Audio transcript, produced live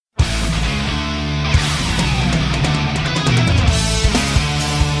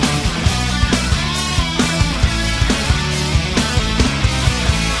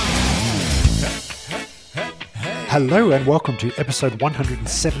Hello and welcome to episode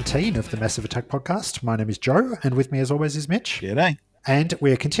 117 of the Massive Attack podcast. My name is Joe, and with me as always is Mitch. G'day. And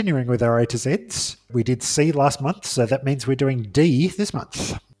we are continuing with our A to Zs. We did C last month, so that means we're doing D this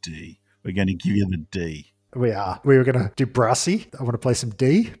month. D. We're going to give you the D. We are. We were going to do brassy. I want to play some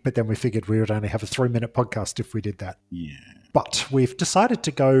D, but then we figured we would only have a 3-minute podcast if we did that. Yeah. But we've decided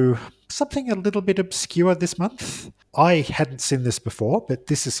to go something a little bit obscure this month. I hadn't seen this before, but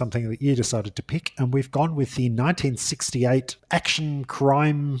this is something that you decided to pick, and we've gone with the 1968 action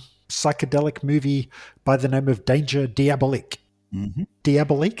crime psychedelic movie by the name of Diabolik. Mm-hmm.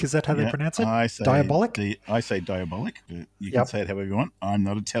 Diabolik, is that how they pronounce it? I say Diabolik? I say Diabolik, but you can say it however you want. I'm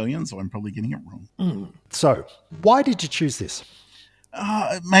not Italian, so I'm probably getting it wrong. So, why did you choose this?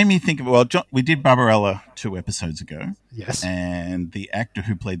 It made me think of, we did Barbarella 2 episodes ago. Yes. And the actor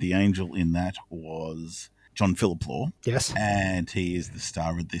who played the angel in that was John Philip Law. Yes. And he is the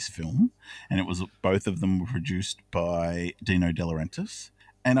star of this film. And both of them were produced by Dino De Laurentiis.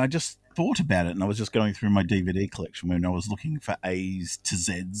 And I just thought about it, and I was just going through my DVD collection when I was looking for A's to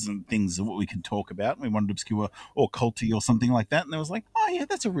Z's and things that we can talk about. And we wanted obscure or culty or something like that. And I was like, oh yeah,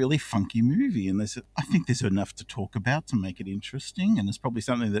 that's a really funky movie. And I think there's enough to talk about to make it interesting. And it's probably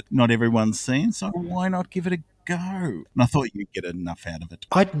something that not everyone's seen. So why not give it a go? And I thought you'd get enough out of it.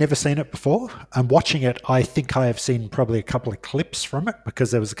 I'd never seen it before. And watching it, I think I have seen probably a couple of clips from it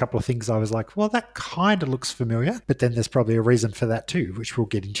because there was a couple of things I was like, well, that kind of looks familiar. But then there's probably a reason for that too, which we'll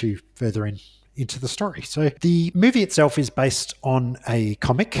get into further into the story. So the movie itself is based on a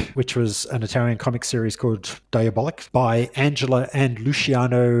comic, which was an Italian comic series called Diabolik by Angela and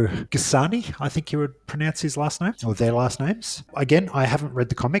Luciano Ghissani. I think you would pronounce his last name or their last names. Again, I haven't read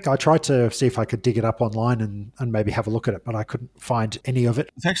the comic. I tried to see if I could dig it up online and maybe have a look at it, but I couldn't find any of it.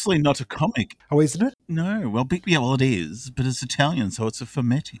 It's actually not a comic. Oh, isn't it? No. Well, it is, but it's Italian, so it's a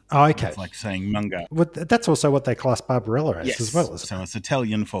fumetti. Oh, okay. It's like saying manga. Well, that's also what they class Barbarella as as well, isn't it? So it's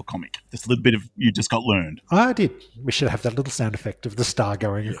Italian for comic. Just a little bit of you just got learned. I did. We should have that little sound effect of the star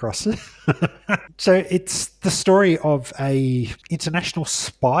going across. So it's the story of a international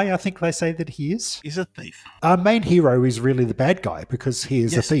spy, I think they say that he is. He's a thief. Our main hero is really the bad guy because he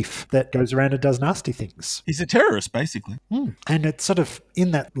is a thief that goes around and does nasty things. He's a terrorist, basically. And it's sort of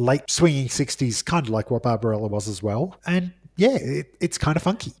in that late swinging 60s, kind of like what Barbarella was as well. And yeah, it's kind of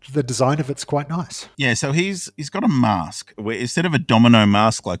funky. The design of it's quite nice. Yeah, so he's got a mask where instead of a domino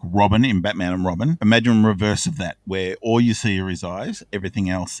mask like Robin in Batman and Robin, imagine reverse of that, where all you see are his eyes, everything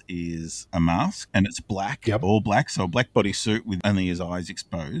else is a mask, and it's black, all black, so a black bodysuit with only his eyes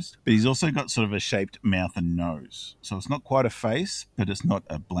exposed. But he's also got sort of a shaped mouth and nose. So it's not quite a face, but it's not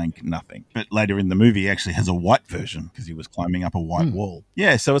a blank nothing. But later in the movie, he actually has a white version because he was climbing up a white wall.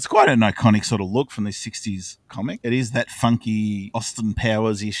 Yeah, so it's quite an iconic sort of look from this 60s comic. It is that funky Austin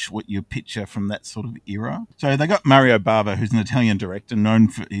Powers-ish, what you picture from that sort of era. So they got Mario Bava, who's an Italian director,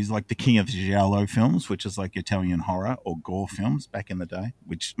 he's like the king of the giallo films, which is like Italian horror or gore films back in the day,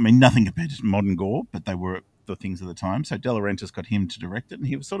 which, I mean, nothing compared to modern gore, but they were the things of the time. So De Laurentiis got him to direct it, and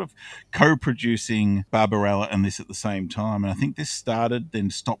he was sort of co-producing Barbarella and this at the same time. And I think this started,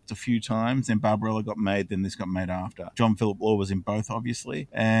 then stopped a few times, then Barbarella got made, then this got made after. John Philip Law was in both, obviously,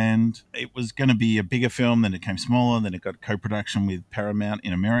 and it was going to be a bigger film, then it came smaller, then it got co-production with Paramount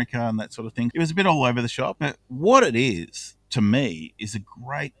in America and that sort of thing. It was a bit all over the shop, but what it is, to me, is a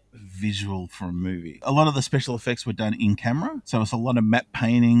great visual for a movie. A lot of the special effects were done in camera, so it's a lot of matte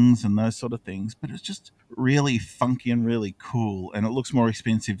paintings and those sort of things, but it's just really funky and really cool, and it looks more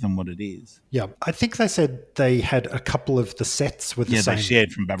expensive than what it is. Yeah, I think they said they had a couple of the sets with the same. Yeah, they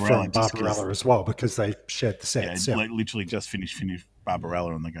shared from Barbarella. As well, because they shared the sets. Yeah, literally just finished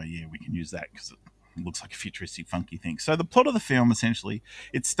Barbarella, and they go, yeah, we can use that because it looks like a futuristic, funky thing. So the plot of the film, essentially,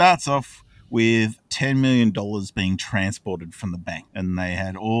 it starts off with $10 million being transported from the bank. And they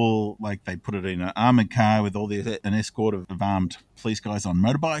had they put it in an armored car with an escort of armed police guys on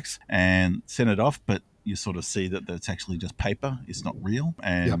motorbikes and sent it off. But you sort of see that it's actually just paper. It's not real.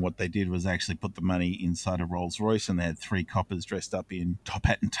 And what they did was actually put the money inside a Rolls Royce, and they had 3 coppers dressed up in top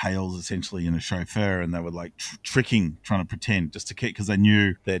hat and tails, essentially, and a chauffeur. And they were like trying to pretend just to keep, because they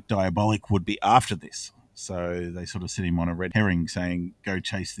knew that Diabolik would be after this. So they sort of set him on a red herring saying, go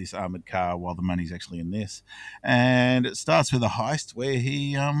chase this armoured car while the money's actually in this. And it starts with a heist where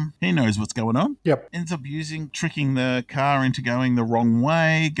he knows what's going on. Yep. Ends up tricking the car into going the wrong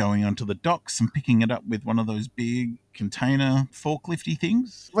way, going onto the docks and picking it up with one of those big container forklifty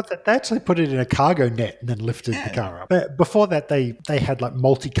things. Well, they actually put it in a cargo net and then lifted the car up. But before that, they had like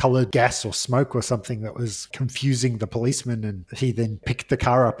multicolored gas or smoke or something that was confusing the policeman, and he then picked the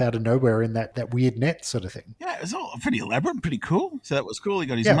car up out of nowhere in that weird net sort of thing. Yeah, it was all pretty elaborate and pretty cool. So that was cool. He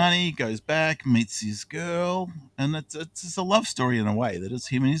got his Yeah. money, goes back, meets his girl, and it's a love story in a way that it's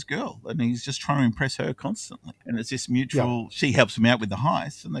him and his girl, and he's just trying to impress her constantly. And it's this mutual. She helps him out with the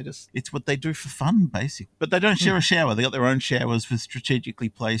heist, and it's what they do for fun, basically. But they don't share a shower. They got their own showers with strategically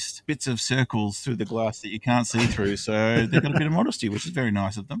placed bits of circles through the glass that you can't see through. So they've got a bit of modesty, which is very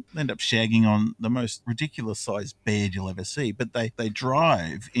nice of them. They end up shagging on the most ridiculous sized bed you'll ever see. But they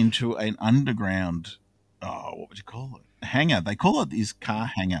drive into an underground. Oh, what would you call it? Hangar. They call it his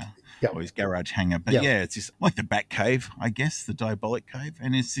car hangar. Or his garage hangar. But yeah, it's just like the Bat Cave, I guess, the Diabolik Cave.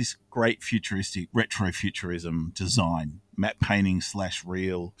 And it's this great futuristic, retro-futurism design, matte painting /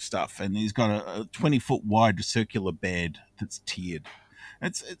 real stuff. And he's got a 20-foot wide circular bed that's tiered.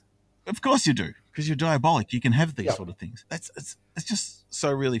 Of course you do, because you're Diabolik. You can have these sort of things. It's just so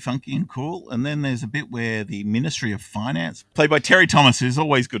really funky and cool. And then there's a bit where the Ministry of Finance, played by Terry Thomas, who's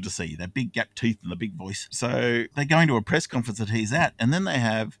always good to see, that big gap teeth and the big voice. So they go into a press conference that he's at, and then they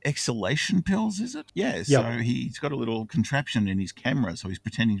have exhalation pills, is it? Yeah, so he's got a little contraption in his camera, so he's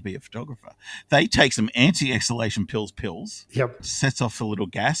pretending to be a photographer. They take some anti-exhalation pills, sets off a little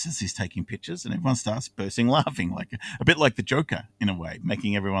gas as he's taking pictures, and everyone starts bursting laughing, like a bit like the Joker in a way,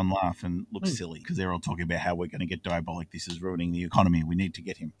 making everyone laugh and look silly, because they're all talking about how we're going to get Diabolik. This is ruining the economy. We need to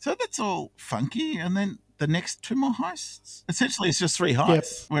get him. So that's all funky. And then the next 2 more heists. Essentially, it's just 3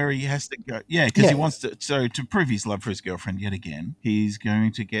 heists where he has to go. Yeah, because he wants to. So to prove his love for his girlfriend yet again, he's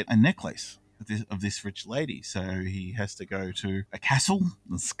going to get a necklace of this rich lady. So he has to go to a castle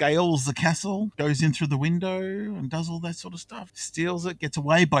and scales the castle, goes in through the window and does all that sort of stuff. Steals it, gets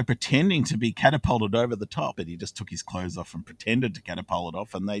away by pretending to be catapulted over the top, but he just took his clothes off and pretended to catapult it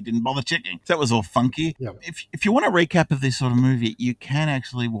off, and they didn't bother checking. So that was all funky. If you want a recap of this sort of movie, you can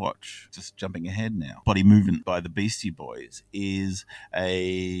actually watch, just jumping ahead now, Body Movement by the Beastie Boys is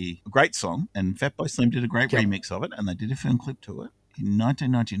a great song, and Fatboy Slim did a great remix of it, and they did a film clip to it in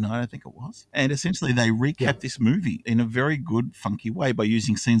 1999, I think it was. And essentially they recap this movie in a very good, funky way by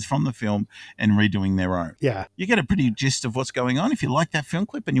using scenes from the film and redoing their own. Yeah. You get a pretty gist of what's going on. If you like that film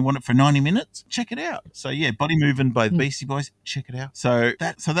clip and you want it for 90 minutes, check it out. So yeah, Body Moving by the Beastie Boys, check it out. So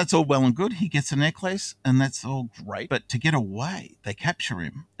that's all well and good. He gets a necklace and that's all great. But to get away, they capture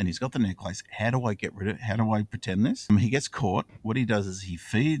him and he's got the necklace. How do I get rid of it? How do I pretend this? He gets caught. What he does is he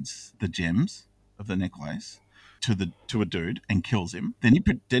feeds the gems of the necklace to a dude and kills him. Then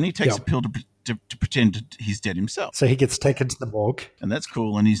he takes a pill to pretend he's dead himself. So he gets taken to the morgue. And that's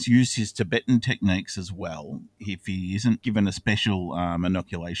cool. And he's used his Tibetan techniques as well. If he isn't given a special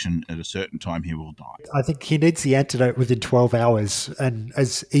inoculation at a certain time, he will die. I think he needs the antidote within 12 hours. And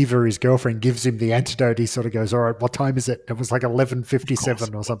as Eva, his girlfriend, gives him the antidote, he sort of goes, all right, what time is it? It was like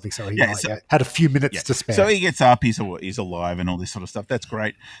 11:57 or something. So he had a few minutes to spare. So he gets up, he's alive and all this sort of stuff. That's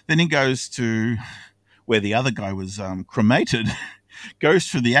great. Then he goes to where the other guy was cremated, goes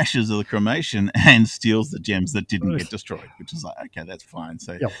through the ashes of the cremation and steals the gems that didn't get destroyed, which is like, okay, that's fine.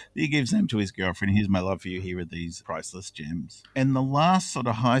 So he gives them to his girlfriend. Here's my love for you. Here are these priceless gems. And the last sort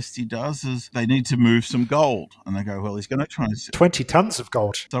of heist he does is they need to move some gold. And they go, well, he's going to try and 20 tons of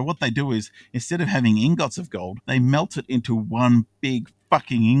gold. So what they do is, instead of having ingots of gold, they melt it into one big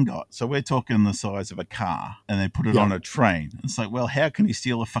fucking ingot. So we're talking the size of a car, and they put it on a train. It's like, well, how can he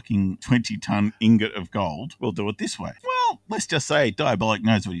steal a fucking 20-ton ingot of gold? We'll do it this way. Well, let's just say Diabolik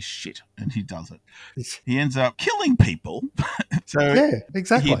knows what he's shit, and he does it. He ends up killing people. So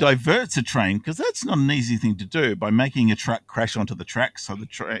he diverts a train, because that's not an easy thing to do, by making a truck crash onto the track, so the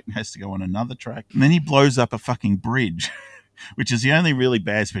train has to go on another track. And then he blows up a fucking bridge. Which is the only really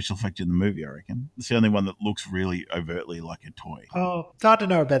bad special effect in the movie, I reckon. It's the only one that looks really overtly like a toy. Oh, I don't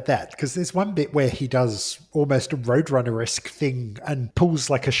know about that, because there's one bit where he does almost a Roadrunner-esque thing and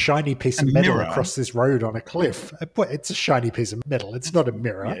pulls like a shiny piece of metal across this road on a cliff. It's a shiny piece of metal. It's not a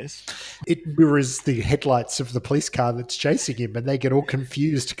mirror. Yes. It mirrors the headlights of the police car that's chasing him, and they get all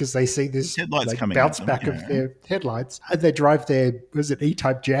confused because they see this bounce back of their headlights, and they drive their, was it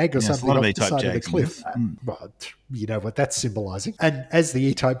E-Type Jag or something off the side of the cliff. Well, you know what that's symbolizing. And as the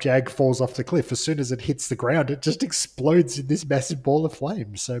E-Type Jag falls off the cliff, as soon as it hits the ground, it just explodes in this massive ball of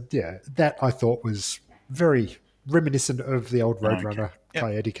flame. So yeah, that I thought was very reminiscent of the old Roadrunner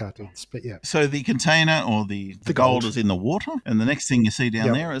Coyote cartoons. But yeah. So the container or the gold is in the water, and the next thing you see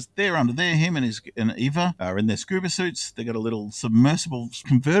down there is they're under there. Him and Eva are in their scuba suits. They got a little submersible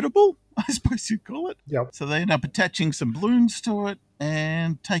convertible, I suppose you'd call it. Yep. So they end up attaching some balloons to it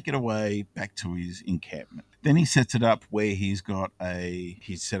and take it away back to his encampment. Then he sets it up where he's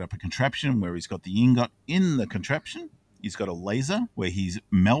set up a contraption where he's got the ingot in the contraption. He's got a laser where he's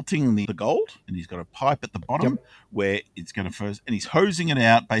melting the gold, and he's got a pipe at the bottom Yep. where it's going to first, and he's hosing it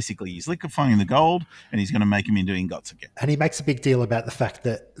out. Basically, he's liquefying the gold, and he's going to make him into ingots again. And he makes a big deal about the fact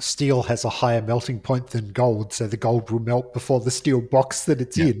that steel has a higher melting point than gold, so the gold will melt before the steel box that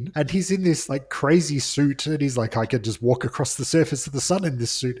it's in. And he's in this like crazy suit, and he's like, I can just walk across the surface of the sun in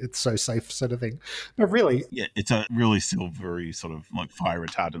this suit. It's so safe, sort of thing. But really, Yeah, it's a really silvery sort of like fire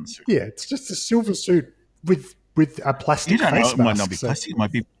retardant suit. yeah, it's just a silver suit with a plastic You don't know. face It mask. might not be plastic. It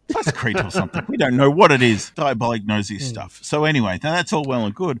might be plasticrete or something. We don't know what it is. Diabolik knows his stuff. So anyway, that's all well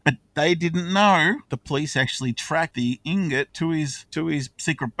and good. But they didn't know the police actually tracked the ingot to his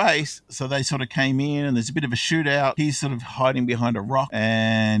secret base. So they sort of came in, and there's a bit of a shootout. He's sort of hiding behind a rock,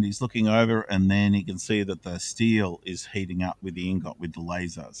 and he's looking over, and then he can see that the steel is heating up with the ingot with the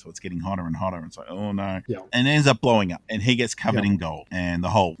laser. So it's getting hotter and hotter. And it's like, oh no. Yeah. And it ends up blowing up, and he gets covered in gold, and the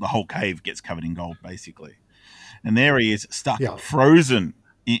whole cave gets covered in gold basically. And there he is, stuck, frozen,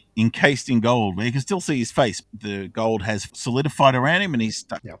 encased in gold, where you can still see his face. The gold has solidified around him, and he's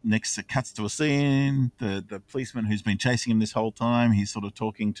stuck next to, cuts to a scene. The policeman who's been chasing him this whole time, he's sort of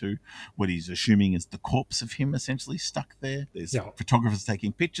talking to what he's assuming is the corpse of him, essentially stuck there. There's photographers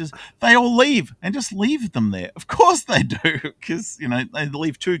taking pictures. They all leave and just leave them there. Of course they do, because, they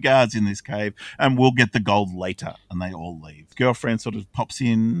leave 2 guards in this cave, and we'll get the gold later, and they all leave. Girlfriend sort of pops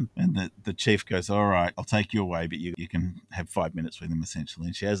in, and the chief goes, all right, I'll take you away, but you can have 5 minutes with him,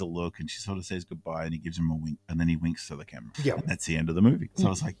 essentially. And she has a look, and she sort of says goodbye, and he gives him a wink, and then he winks to the camera. And that's the end of the movie. So I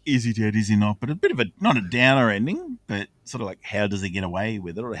was like, is he dead, is he not? But a bit of not a downer ending, but sort of like, how does he get away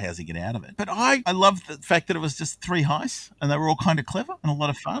with it, or how does he get out of it? But I love the fact that it was just 3 heists, and they were all kind of clever and a lot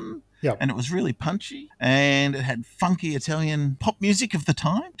of fun. And it was really punchy, and it had funky Italian pop music of the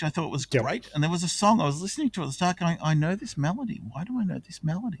time, which I thought was great. And there was a song I was listening to at the start going, I know this melody. Why do I know this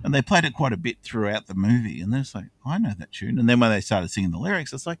melody? And they played it quite a bit throughout the movie, and then it's like, I know that tune. And then when they started singing the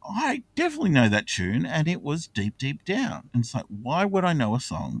lyrics, it's like, I definitely know that tune, and it was deep, deep down. And it's like, why would I know a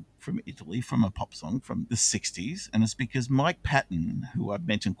song from Italy, from a pop song from the 60s? And it's because Mike Patton, who I've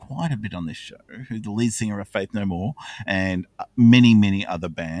mentioned quite a bit on this show, who the lead singer of Faith No More and many, many other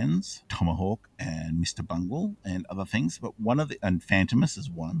bands, Tomahawk and Mr. Bungle and other things, but and Phantomus is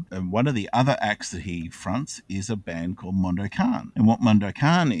one, and one of the other acts that he fronts is a band called Mondo Khan. And what Mondo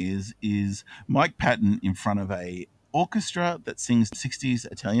Khan is Mike Patton in front of a orchestra that sings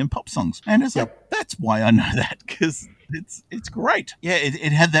 60s Italian pop songs. And it's like, that's why I know that, because it's great. Yeah,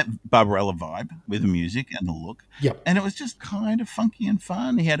 it had that Barbarella vibe with the music and the look. And it was just kind of funky and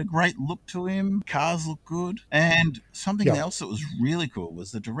fun. He had a great look to him. Cars looked good. And something else that was really cool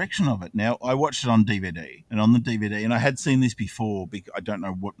was the direction of it. Now, I watched it on DVD. And on the DVD, and I had seen this before, because I don't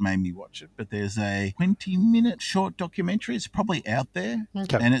know what made me watch it, but there's a 20-minute short documentary. It's probably out there.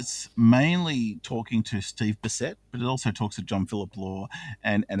 And it's mainly talking to Steve Bissett, but it also talks to John Philip Law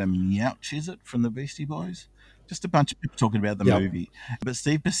and Adam Yauch, is it, from the Beastie Boys? Just a bunch of people talking about the movie. But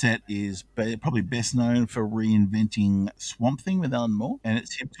Steve Bissett is probably best known for reinventing Swamp Thing with Alan Moore. And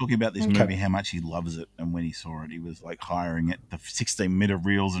it's him talking about this movie, how much he loves it. And when he saw it, he was like hiring it, the 16-minute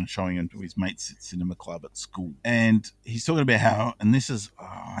reels, and showing them to his mates at cinema club at school. And he's talking about how, and this is,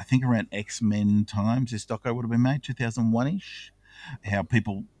 I think around X-Men times, this doco would have been made, 2001-ish, how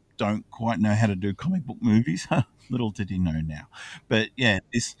people don't quite know how to do comic book movies. Little did he know now. But yeah,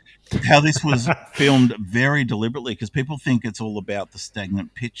 how this was filmed very deliberately, because people think it's all about the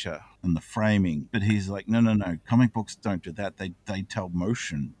stagnant picture and the framing. But he's like, no. Comic books don't do that. They tell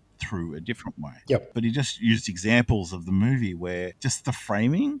motion through a different way. But he just used examples of the movie where just the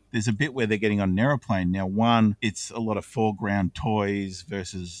framing, there's a bit where they're getting on an aeroplane. Now, one, it's a lot of foreground toys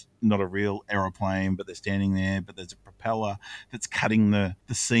versus not a real aeroplane, but they're standing there, but there's a propeller that's cutting the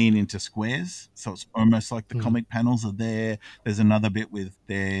scene into squares. So it's almost like the comic panels are there. There's another bit with,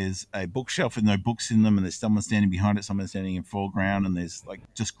 there's a bookshelf with no books in them, and there's someone standing behind it, someone standing in foreground, and there's like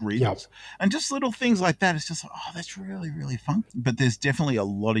just grids. And just little things like that. It's just like, oh, that's really, really fun. But there's definitely a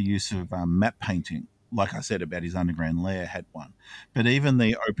lot of use of map painting. Like I said about his underground lair, had one. But even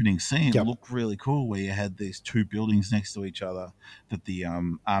the opening scene looked really cool, where you had these 2 buildings next to each other that the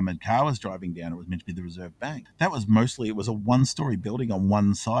armored car was driving down. It was meant to be the Reserve Bank. That was mostly, it was a 1-story building on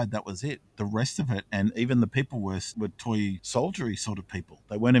one side. That was it. The rest of it, and even the people were toy soldiery sort of people.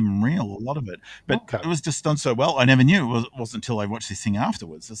 They weren't even real, a lot of it. But it was just done so well. I never knew. It wasn't until I watched this thing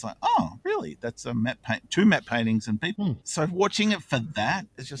afterwards. It's like, oh, really? That's a matte 2 matte paintings and people. So watching it for that,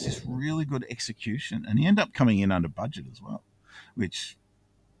 it's just this really good execution. And he ended up coming in under budget as well, which,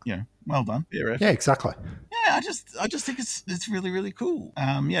 well done. Yeah, exactly. I just think it's really really cool.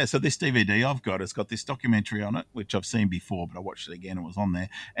 Yeah, so this DVD I've got, it's got this documentary on it, which I've seen before, but I watched it again. It was on there,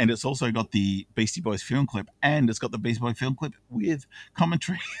 and it's also got the Beastie Boys film clip, and it's got the Beastie Boys film clip with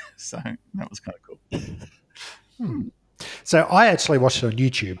commentary. So that was kind of cool. So I actually watched it on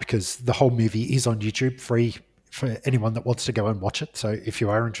YouTube because the whole movie is on YouTube, free for anyone that wants to go and watch it. So if you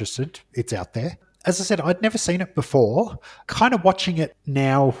are interested, it's out there. As I said, I'd never seen it before. Kind of watching it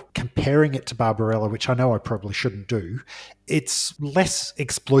now, comparing it to Barbarella, which I know I probably shouldn't do, it's less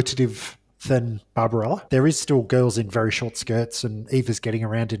exploitative than Barbarella. There is still girls in very short skirts, and Eva's getting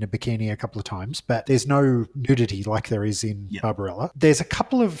around in a bikini a couple of times, but there's no nudity like there is in Barbarella. There's a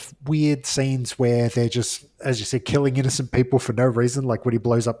couple of weird scenes where they're just, as you said, killing innocent people for no reason, like when he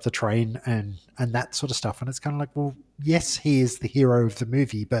blows up the train and that sort of stuff. And it's kind of like, well, yes, he is the hero of the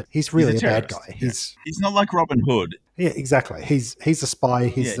movie, but he's really a bad guy. He's not like Robin Hood. Yeah, exactly. He's a spy.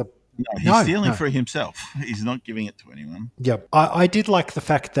 He's a No, he's stealing for himself. He's not giving it to anyone. Yeah. I did like the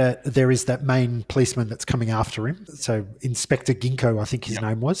fact that there is that main policeman that's coming after him. So Inspector Ginkgo, I think his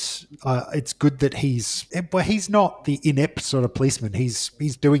name was. It's good that he's not the inept sort of policeman. He's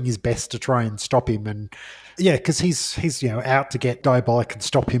doing his best to try and stop him, and yeah, because he's out to get Diabolik and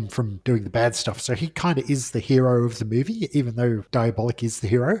stop him from doing the bad stuff. So he kind of is the hero of the movie, even though Diabolik is the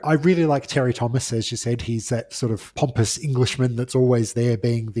hero. I really like Terry Thomas, as you said. He's that sort of pompous Englishman that's always there,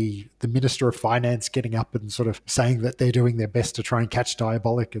 being the Minister of Finance, getting up and sort of saying that they're doing their best to try and catch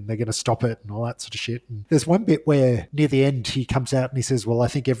Diabolik and they're going to stop it and all that sort of shit. And there's one bit where near the end he comes out and he says, well, I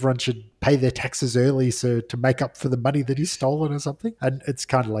think everyone should pay their taxes early so to make up for the money that he's stolen or something. And it's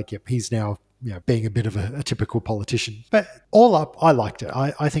kind of like, yep, he's now being a bit of a typical politician. But all up, I liked it.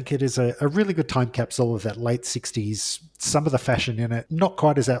 I think it is a really good time capsule of that late 60s. Some of the fashion in it, not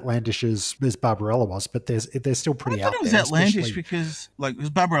quite as outlandish as Barbarella was, but there's still pretty out there. I thought it was outlandish because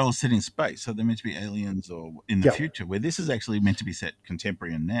Barbarella's set in space, so they're meant to be aliens or in the future, where this is actually meant to be set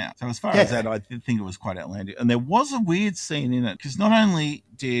contemporary and now. So as far as that, I did think it was quite outlandish. And there was a weird scene in it, because not only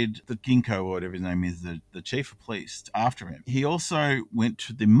did the Ginkgo, or whatever his name is, the chief of police, after him, he also went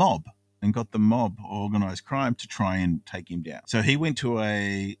to the mob and got the mob, organized crime, to try and take him down. So he went to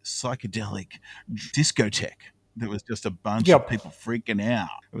a psychedelic discotheque that was just a bunch of people freaking out.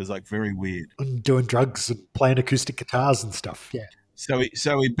 It was like very weird. And doing drugs and playing acoustic guitars and stuff. Yeah. So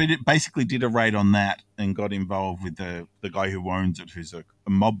he basically did a raid on that and got involved with the guy who owns it, who's a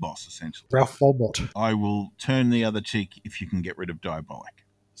mob boss, essentially. Ralph Walmart. I will turn the other cheek if you can get rid of Diabolik.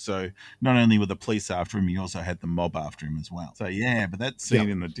 So not only were the police after him, he also had the mob after him as well. So yeah, but that scene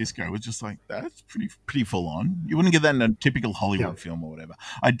in the disco was just like, that's pretty full on. You wouldn't get that in a typical Hollywood film or whatever.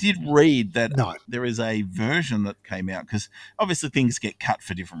 I did read that there is a version that came out, because obviously things get cut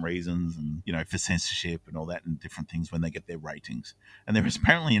for different reasons, and for censorship and all that, and different things when they get their ratings. And there is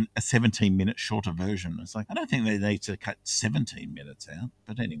apparently a 17-minute shorter version. It's like, I don't think they need to cut 17 minutes out,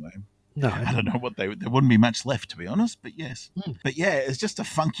 but anyway. No, I don't know what there wouldn't be much left, to be honest, but yes. But yeah, it's just a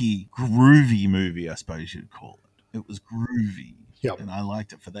funky, groovy movie, I suppose you'd call it. It was groovy. And I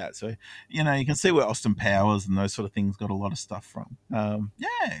liked it for that. So, you can see where Austin Powers and those sort of things got a lot of stuff from.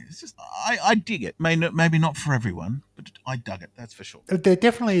 It's just, I dig it. Maybe not for everyone, but I dug it, that's for sure. There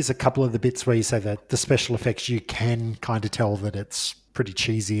definitely is a couple of the bits where you say that the special effects, you can kind of tell that it's pretty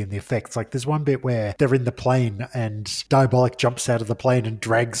cheesy in the effects. Like there's one bit where they're in the plane and Diabolik jumps out of the plane and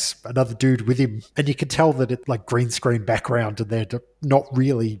drags another dude with him, and you can tell that it's like green screen background and they're not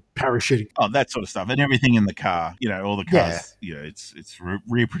really parachuting. Oh, that sort of stuff. And everything in the car, all the cars, it's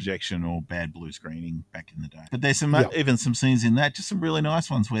rear projection or bad blue screening back in the day. But there's some even some scenes in that, just some really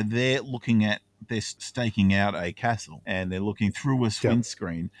nice ones where they're staking out a castle and they're looking through a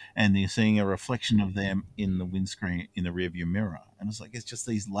windscreen and they're seeing a reflection of them in the windscreen in the rearview mirror. And it's just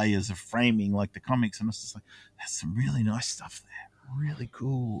these layers of framing like the comics, and it's just like, that's some really nice stuff there. Really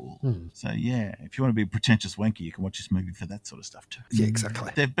cool. So yeah, if you want to be a pretentious wanker, you can watch this movie for that sort of stuff too. Yeah,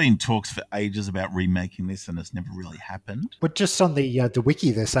 exactly. There've been talks for ages about remaking this, and it's never really happened. But just on the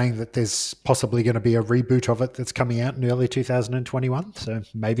wiki, they're saying that there's possibly going to be a reboot of it that's coming out in early 2021. So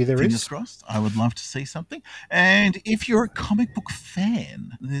maybe there Fingers crossed. I would love to see something. And if you're a comic book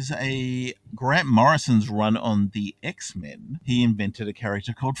fan, there's a Grant Morrison's run on the X-Men. He invented a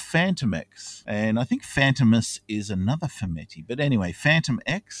character called Phantom X, and I think Phantomus is another Fermetti. But anyway, Phantom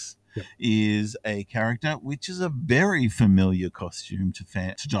X is a character which is a very familiar costume to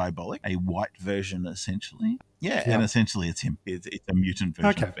Diabolik, a white version essentially. And essentially it's him. It's a mutant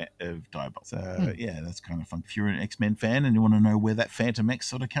version of Diabolik. So that's kind of fun. If you're an X-Men fan and you want to know where that Phantom X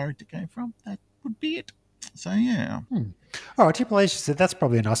sort of character came from, that would be it. So, yeah. All right, Triple H said that's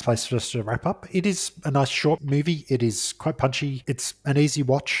probably a nice place for us to wrap up. It is a nice short movie. It is quite punchy. It's an easy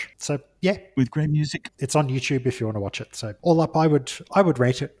watch. So yeah, With great music. it's on YouTube if you want to watch it. So all up, I would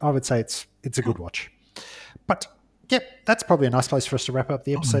rate it. I would say it's a good watch. But yeah, that's probably a nice place for us to wrap up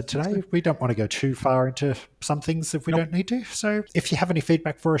the episode today. We don't want to go too far into some things if we don't need to. So if you have any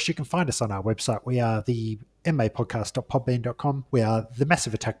feedback for us, you can find us on our website. We are the mapodcast.podbean.com. We are the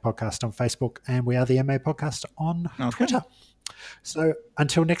Massive Attack Podcast on Facebook, and we are the MA Podcast on Twitter. So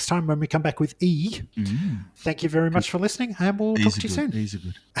until next time when we come back with E, thank you very much for listening, and we'll talk to you soon. These are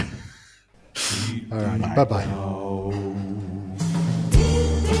good. All right, bye-bye.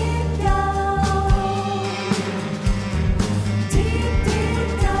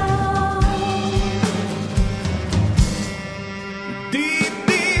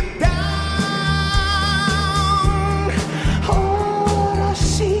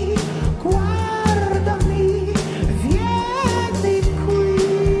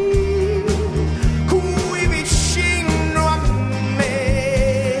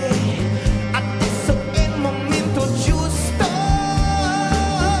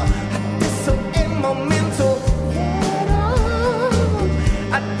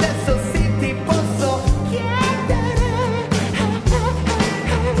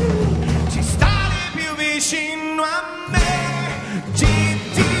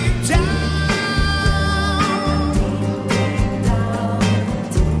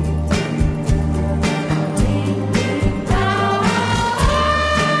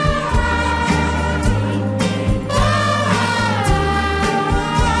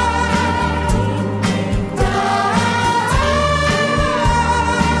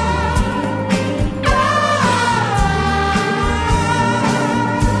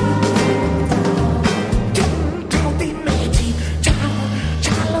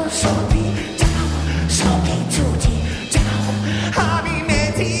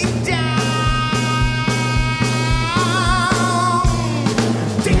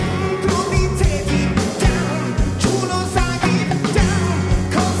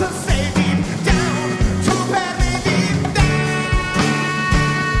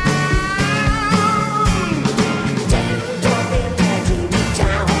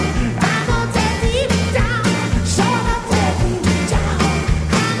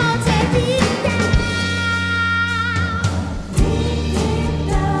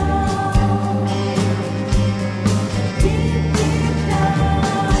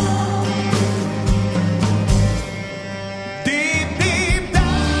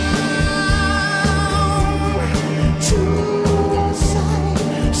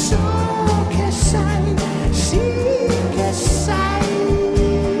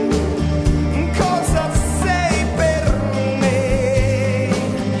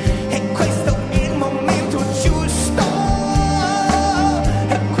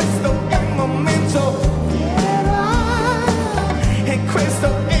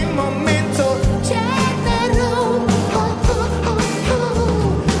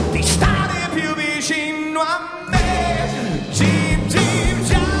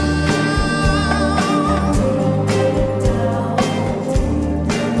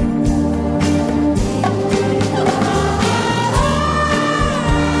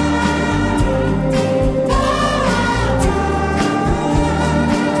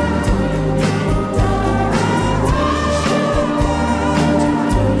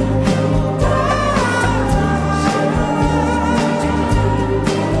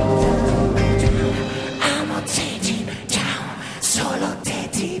 Solo te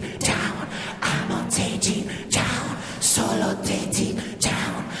deep down, I'm on taking